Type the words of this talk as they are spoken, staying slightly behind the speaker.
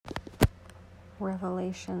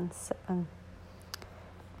Revelation 7.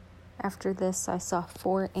 After this I saw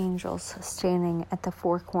 4 angels standing at the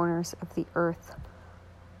 4 corners of the earth,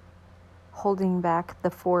 holding back the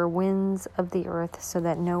 4 winds of the earth so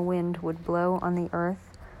that no wind would blow on the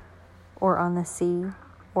earth or on the sea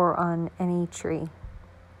or on any tree.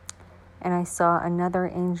 And I saw another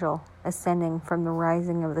angel ascending from the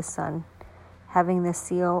rising of the sun, having the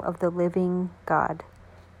seal of the living God.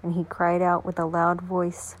 And he cried out with a loud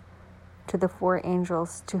voice to the 4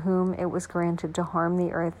 angels to whom it was granted to harm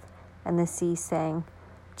the earth and the sea, saying,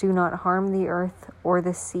 "Do not harm the earth or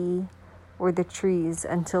the sea or the trees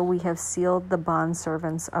until we have sealed the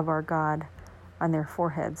bondservants of our God on their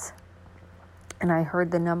foreheads." And I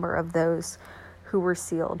heard the number of those who were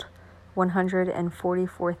sealed,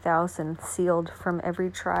 144,000 sealed from every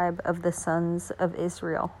tribe of the sons of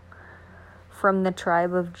Israel. From the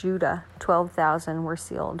tribe of Judah, 12,000 were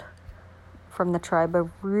sealed. From the tribe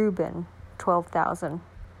of Reuben, 12,000.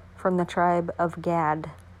 From the tribe of Gad,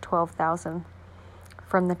 12,000.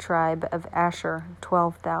 From the tribe of Asher,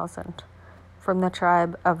 12,000. From the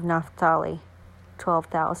tribe of Naphtali,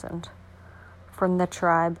 12,000. From the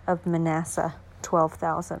tribe of Manasseh,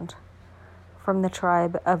 12,000. From the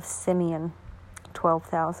tribe of Simeon,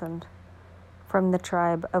 12,000. From the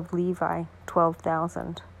tribe of Levi,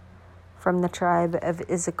 12,000. From the tribe of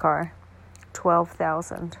Issachar,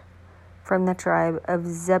 12,000. From the tribe of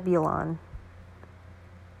Zebulun,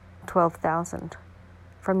 12,000.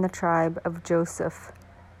 From the tribe of Joseph,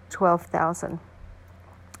 12,000.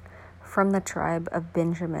 From the tribe of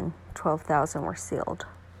Benjamin, 12,000 were sealed.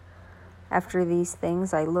 After these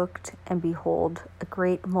things I looked, and behold, a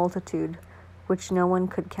great multitude, which no one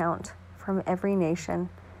could count, from every nation,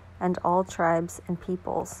 and all tribes and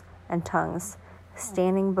peoples and tongues,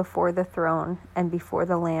 standing before the throne and before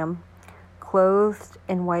the Lamb, clothed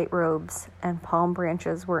in white robes, and palm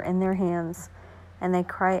branches were in their hands. And they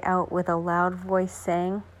cry out with a loud voice,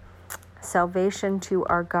 saying, "Salvation to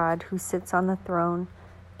our God who sits on the throne,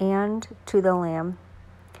 and to the Lamb."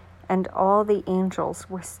 And all the angels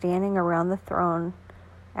were standing around the throne,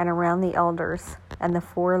 and around the elders, and the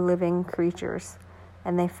 4 living creatures.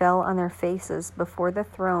 And they fell on their faces before the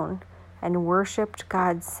throne, and worshipped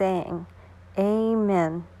God, saying,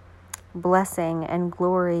 "Amen. Blessing and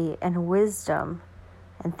glory and wisdom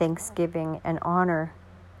and thanksgiving and honor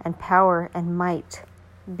and power and might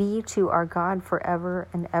be to our God forever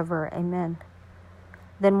and ever. Amen."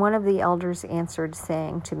 Then one of the elders answered,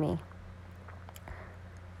 saying to me,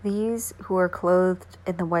 "These who are clothed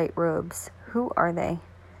in the white robes, who are they,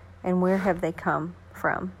 and where have they come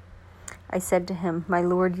from?" I said to him, "My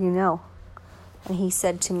Lord, you know." And he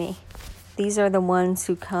said to me, "These are the ones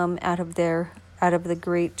who come out of the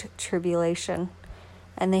great tribulation,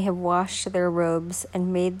 and they have washed their robes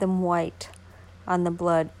and made them white in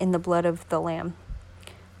the blood of the Lamb.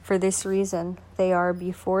 For this reason they are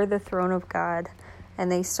before the throne of God,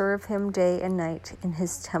 and they serve him day and night in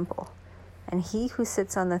his temple. And he who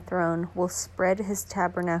sits on the throne will spread his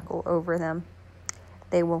tabernacle over them.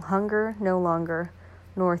 They will hunger no longer,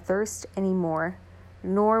 nor thirst any more,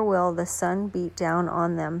 nor will the sun beat down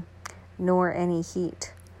on them, nor any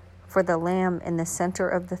heat. For the Lamb in the center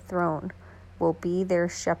of the throne will be their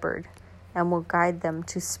shepherd, and will guide them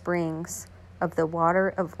to springs of the water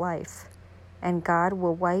of life, and God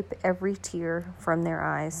will wipe every tear from their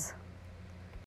eyes."